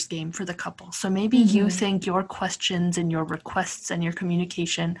numbers game for the couple. So maybe you think your questions and your requests and your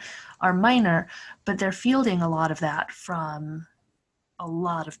communication are minor, but they're fielding a lot of that from a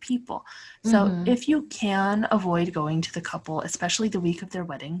lot of people. So if you can avoid going to the couple, especially the week of their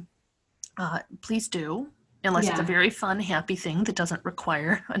wedding, please do. Unless it's a very fun, happy thing that doesn't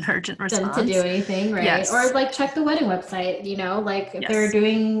require an urgent response. Them to do anything, right? Yes. Or like check the wedding website, you know, like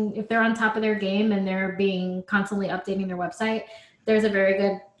if they're on top of their game and they're being constantly updating their website, there's a very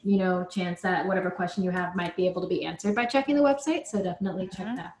good, you know, chance that whatever question you have might be able to be answered by checking the website. So definitely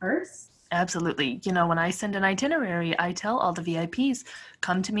check that first. Absolutely. You know, when I send an itinerary, I tell all the VIPs,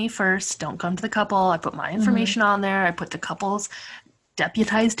 come to me first, don't come to the couple. I put my information on there. I put the couple's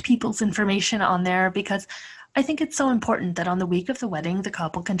deputized people's information on there because I think it's so important that on the week of the wedding, the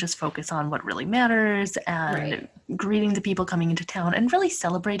couple can just focus on what really matters and greeting the people coming into town and really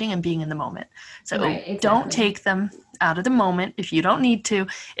celebrating and being in the moment. So don't take them out of the moment if you don't need to.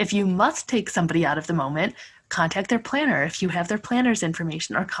 If you must take somebody out of the moment, contact their planner if you have their planner's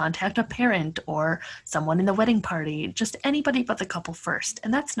information, or contact a parent or someone in the wedding party, just anybody but the couple first.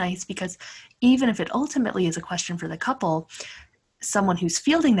 And that's nice because even if it ultimately is a question for the couple, someone who's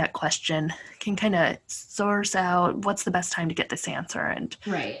fielding that question can kind of source out what's the best time to get this answer and,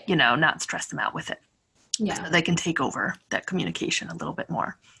 you know, not stress them out with it. Yeah. So they can take over that communication a little bit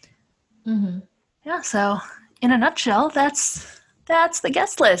more. Yeah. So in a nutshell, that's the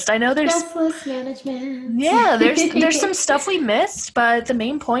guest list. I know there's guest list management. Yeah, there's some stuff we missed, but the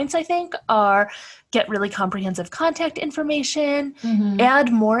main points I think are get really comprehensive contact information,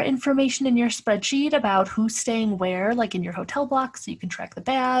 add more information in your spreadsheet about who's staying where, like in your hotel block, so you can track the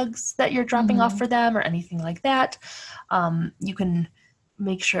bags that you're dropping off for them or anything like that. You can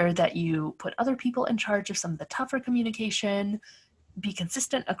make sure that you put other people in charge of some of the tougher communication, be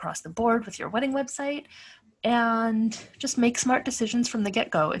consistent across the board with your wedding website, and just make smart decisions from the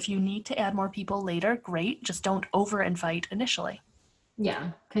get-go. If you need to add more people later, great. Just don't over-invite initially.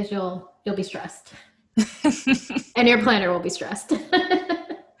 Yeah, because you'll be stressed. And your planner will be stressed.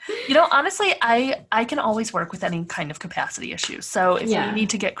 You know, honestly, I can always work with any kind of capacity issues. So if we need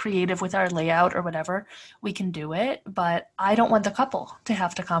to get creative with our layout or whatever, we can do it. But I don't want the couple to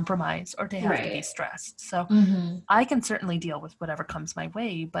have to compromise or to have to be stressed. So I can certainly deal with whatever comes my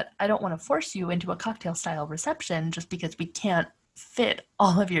way, but I don't want to force you into a cocktail style reception just because we can't fit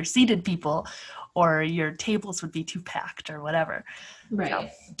all of your seated people or your tables would be too packed or whatever. Right. So,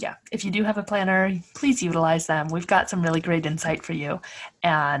 yeah. If you do have a planner, please utilize them. We've got some really great insight for you.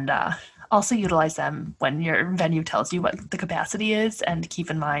 And also utilize them when your venue tells you what the capacity is, and keep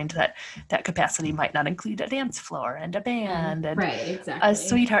in mind that that capacity might not include a dance floor and a band and a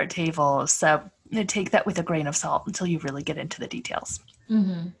sweetheart table. So take that with a grain of salt until you really get into the details.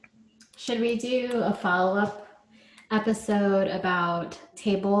 Should we do a follow-up episode about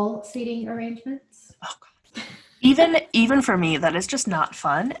table seating arrangements? Oh God. Even for me, that is just not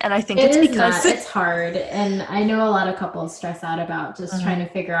fun. And I think it's because it's hard. And I know a lot of couples stress out about just trying to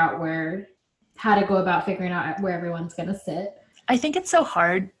figure out how to go about figuring out where everyone's going to sit. I think it's so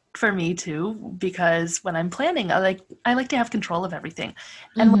hard for me too, because when I'm planning, I like to have control of everything.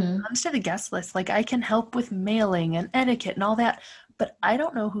 And when it comes to the guest list, like I can help with mailing and etiquette and all that, but I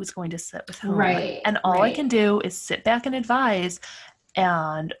don't know who's going to sit with whom. Right. And all I can do is sit back and advise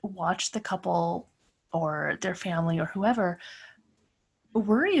and watch the couple or their family or whoever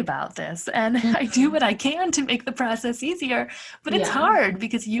worry about this, and I do what I can to make the process easier, but it's hard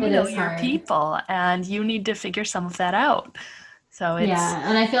because you it know is your hard. people and you need to figure some of that out. So it's Yeah,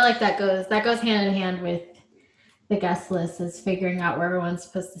 and I feel like that goes hand in hand with the guest list is figuring out where everyone's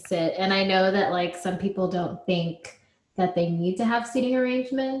supposed to sit. And I know that like some people don't think that they need to have seating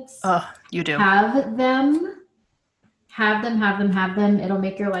arrangements. oh, you do. Have them, have them. It'll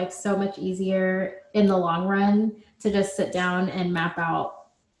make your life so much easier in the long run to just sit down and map out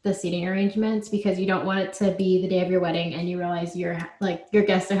the seating arrangements because you don't want it to be the day of your wedding and you realize your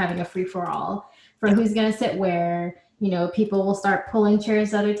guests are having a free for all for Yeah. who's going to sit where. You know, people will start pulling chairs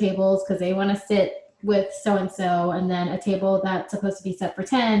to other tables because they want to sit with so and so, and then a table that's supposed to be set for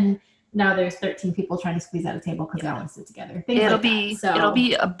 10, now there's 13 people trying to squeeze out a table because they all want to sit together. Things It'll like that. be it'll So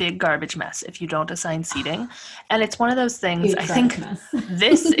be a big garbage mess if you don't assign seating. And it's one of those things, I huge garbage think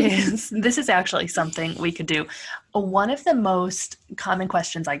mess. this is actually something we could do. One of the most common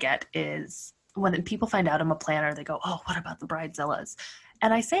questions I get is when people find out I'm a planner, they go, "Oh, what about the bridezillas?"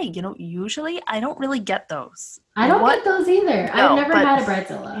 And I say, usually I don't really get those. I don't get those either. I've No, never but had a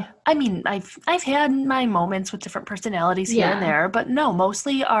bridezilla. I mean, I've had my moments with different personalities here and there, but no,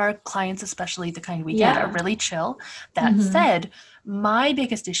 mostly our clients, especially the kind we get, are really chill. That said, my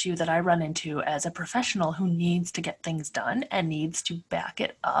biggest issue that I run into as a professional who needs to get things done and needs to back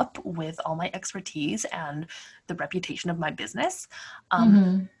it up with all my expertise and the reputation of my business,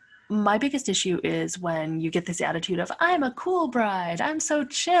 my biggest issue is when you get this attitude of, I'm a cool bride, I'm so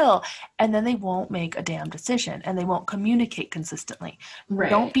chill, and then they won't make a damn decision and they won't communicate consistently. Right.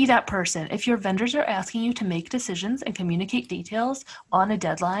 Don't be that person. If your vendors are asking you to make decisions and communicate details on a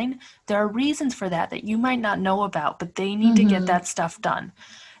deadline, there are reasons for that you might not know about, but they need to get that stuff done.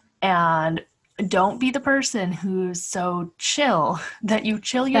 And don't be the person who's so chill that you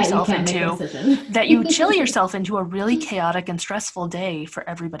chill yourself into a really chaotic and stressful day for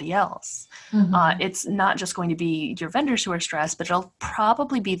everybody else. It's not just going to be your vendors who are stressed, but it'll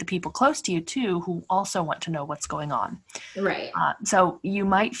probably be the people close to you too who also want to know what's going on. Right. So you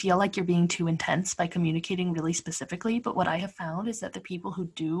might feel like you're being too intense by communicating really specifically, but what I have found is that the people who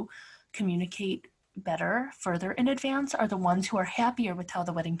do communicate better further in advance are the ones who are happier with how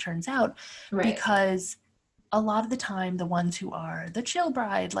the wedding turns out, because a lot of the time the ones who are the chill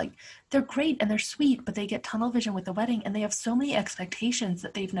bride, like, they're great and they're sweet, but they get tunnel vision with the wedding and they have so many expectations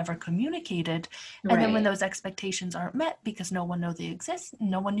that they've never communicated, and then when those expectations aren't met because no one knew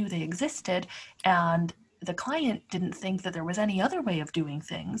they existed, and the client didn't think that there was any other way of doing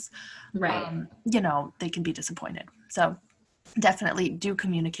things, they can be disappointed. So definitely do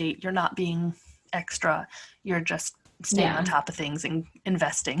communicate. You're not being extra, you're just staying on top of things and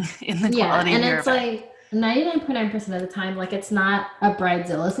investing in the quality of your event. And it's like 99.9% of the time, like, it's not a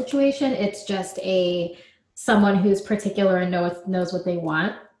bridezilla situation, it's just someone who's particular and knows what they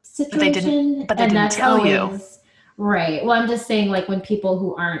want situation, but they didn't tell you. Right. Well, I'm just saying, like, when people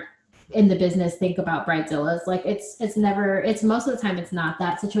who aren't in the business think about bridezillas, like, it's most of the time it's not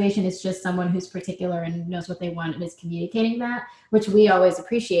that situation. It's just someone who's particular and knows what they want and is communicating that, which we always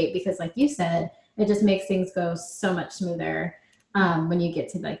appreciate because, like you said, it just makes things go so much smoother when you get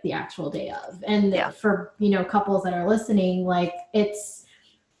to, like, the actual day of. And for couples that are listening, like, it's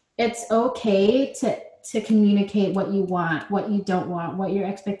okay to communicate what you want, what you don't want, what your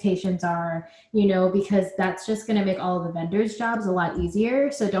expectations are, because that's just going to make all of the vendors' jobs a lot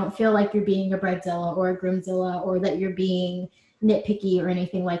easier. So don't feel like you're being a bridezilla or a groomzilla or that you're being nitpicky or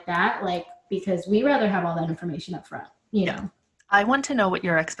anything like that, like, because we rather have all that information up front, know. I want to know what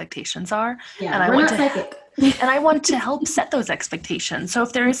your expectations are, and we're not psychic. And I want to help set those expectations. So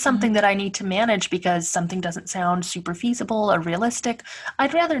if there is something that I need to manage because something doesn't sound super feasible or realistic,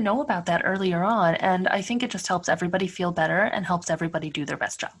 I'd rather know about that earlier on. And I think it just helps everybody feel better and helps everybody do their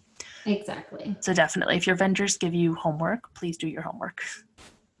best job. Exactly. So definitely, if your vendors give you homework, please do your homework.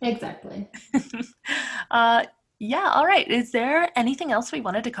 Exactly. Yeah. All right. Is there anything else we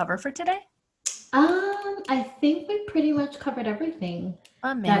wanted to cover for today? I think we pretty much covered everything.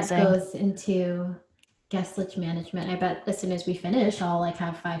 Amazing. That goes into guest list management. I bet as soon as we finish, I'll like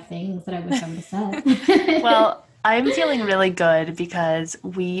have 5 things that I wish I would have said. Well, I'm feeling really good because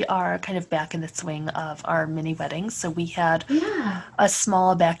we are kind of back in the swing of our mini weddings. So we had a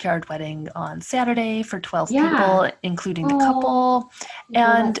small backyard wedding on Saturday for 12 people, including the couple.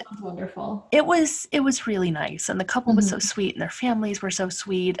 And that sounds wonderful. It was really nice. And the couple was so sweet and their families were so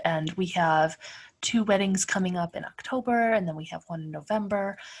sweet. And we have 2 weddings coming up in October, and then we have one in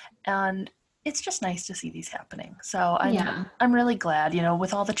November. And it's just nice to see these happening. So I'm really glad,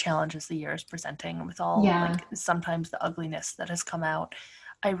 with all the challenges the year is presenting, with all like sometimes the ugliness that has come out,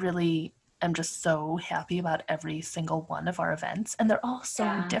 I really am just so happy about every single one of our events, and they're all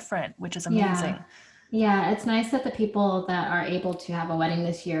so different, which is amazing. Yeah, it's nice that the people that are able to have a wedding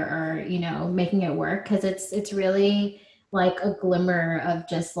this year are, you know, making it work, because it's really like a glimmer of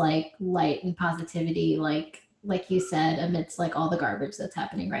just like light and positivity, like you said, amidst like all the garbage that's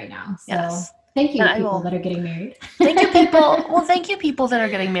happening right now. So thank you, people that are getting married. Thank you, people. Well, thank you, people that are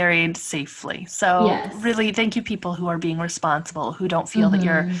getting married safely. So really, thank you, people who are being responsible, who don't feel that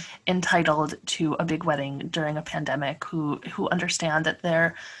you're entitled to a big wedding during a pandemic, who understand that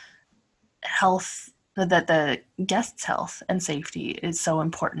their health, that the guests' health and safety is so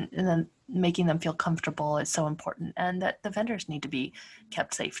important, and then making them feel comfortable is so important, and that the vendors need to be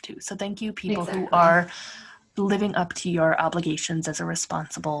kept safe too. So thank you, people who are living up to your obligations as a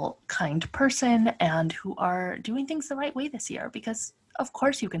responsible, kind person, and who are doing things the right way this year, because of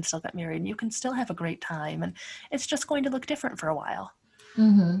course you can still get married and you can still have a great time, and it's just going to look different for a while.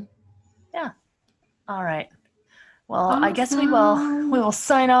 Yeah. All right. Well, I guess we will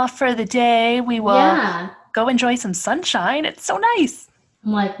sign off for the day. We will go enjoy some sunshine. It's so nice.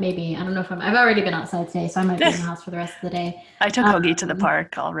 I'm like, maybe, I don't know if I've already been outside today, so I might be in the house for the rest of the day. I took Hoagie to the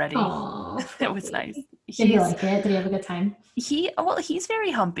park already. It was nice. Did he like it? Did he have a good time? He's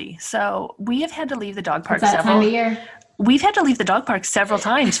very humpy. So we have had to leave the dog park time of year? We've had to leave the dog park several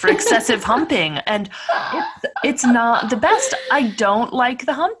times for excessive humping, and it's not the best. I don't like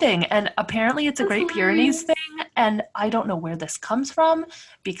the humping, and apparently it's a Great Pyrenees thing, and I don't know where this comes from,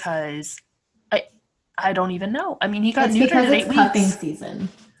 because I don't even know. I mean, he got neutered at 8 weeks. It's cuffing season.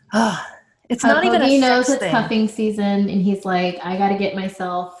 It's not even a sex thing. He knows it's cuffing season, and he's like, I got to get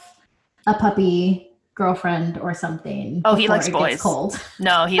myself a puppy girlfriend or something. Oh, he likes boys. Cold.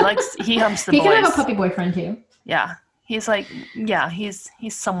 No, he humps the boys. He can have a puppy boyfriend too. Yeah. He's like, he's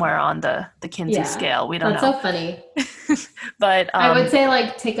somewhere on the Kinsey scale. We don't know. That's so funny. But I would say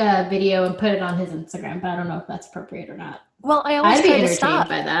like take a video and put it on his Instagram, but I don't know if that's appropriate or not. Well, I always try to stop.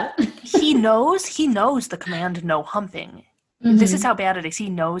 By that. He knows the command no humping. This is how bad it is. He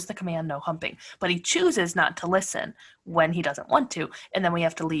knows the command no humping, but he chooses not to listen when he doesn't want to, and then we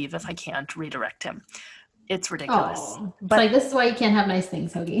have to leave if I can't redirect him. It's ridiculous. But like, this is why you can't have nice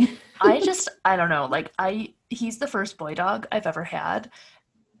things, Hoagie. I don't know. Like, he's the first boy dog I've ever had,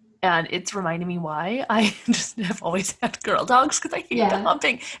 and it's reminding me why I just have always had girl dogs, because I hate the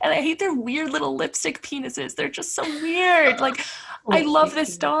humping, and I hate their weird little lipstick penises. They're just so weird. Like, I love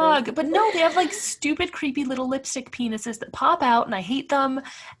this dog, but no, they have like stupid, creepy little lipstick penises that pop out, and I hate them,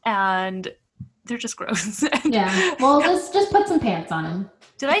 and they're just gross. Well, just put some pants on him.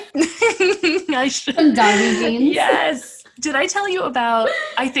 Did I? I should. Some doggy jeans. Yes. Did I tell you about,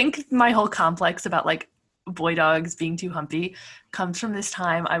 I think my whole complex about like boy dogs being too humpy comes from this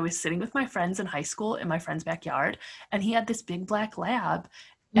time I was sitting with my friends in high school in my friend's backyard, and he had this big black lab,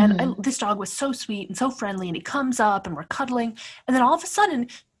 and this dog was so sweet and so friendly, and he comes up and we're cuddling, and then all of a sudden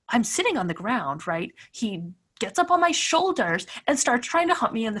I'm sitting on the ground, right? He gets up on my shoulders and starts trying to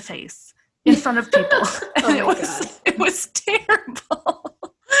hump me in the face in front of people. And it was terrible.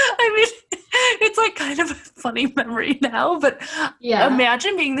 I mean, it's like kind of a funny memory now, but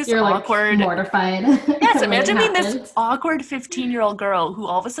imagine being this awkward, like mortified. Yes, imagine being this awkward 15-year-old girl who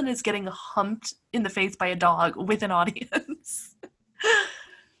all of a sudden is getting humped in the face by a dog with an audience.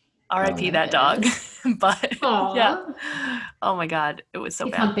 R.I.P. that dog. But yeah, oh my God, it was so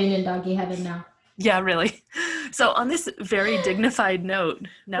bad. Humping in doggy heaven now. Yeah, really. So on this very dignified note,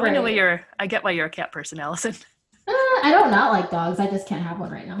 now I know I get why you're a cat person, Allison. I don't not like dogs. I just can't have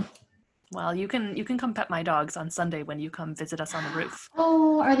one right now. Well, you can come pet my dogs on Sunday when you come visit us on the roof.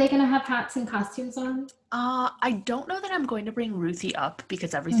 Oh, are they going to have hats and costumes on? I don't know that I'm going to bring Ruthie up,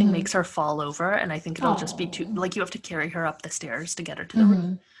 because everything makes her fall over, and I think it'll just be too, like, you have to carry her up the stairs to get her to the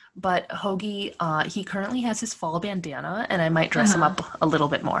roof. But Hoagie, he currently has his fall bandana, and I might dress him up a little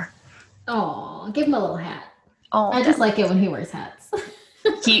bit more. Oh, give him a little hat. Oh, I just like it when he wears hats.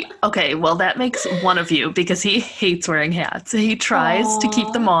 Okay, well, that makes one of you, because he hates wearing hats. He tries to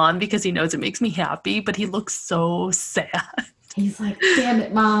keep them on because he knows it makes me happy, but he looks so sad. He's like, damn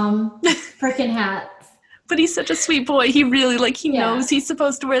it, Mom. Freaking hats. But he's such a sweet boy. He really, he knows he's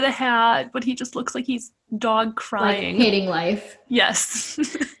supposed to wear the hat, but he just looks like he's dog crying. Like hating life. Yes.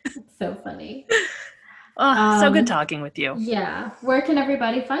 It's so funny. So good talking with you. Yeah. Where can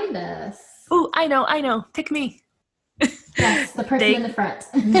everybody find us? Oh, I know. Pick me. Yes, the person in the front.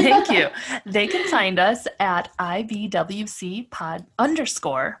 Thank you. They can find us at IBWC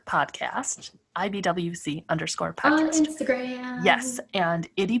 _podcast. IBWC _podcast. On Instagram. Yes. And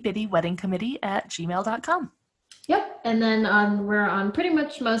ittybittyweddingcommittee@gmail.com. Yep. And then we're on pretty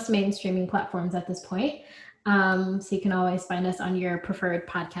much most mainstreaming platforms at this point. So you can always find us on your preferred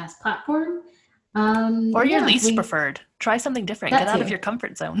podcast platform. Or your least preferred. Try something different. Get out of your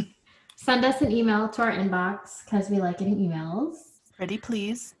comfort zone. Send us an email to our inbox because we like getting emails. Pretty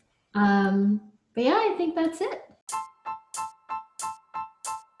please. But yeah, I think that's it.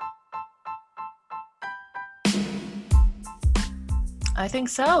 I think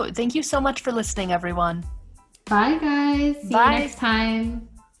so. Thank you so much for listening, everyone. Bye, guys. See you next time.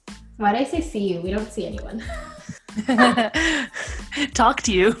 Why did I say see you? We don't see anyone. Talk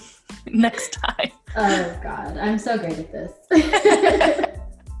to you next time. Oh, God. I'm so great at this.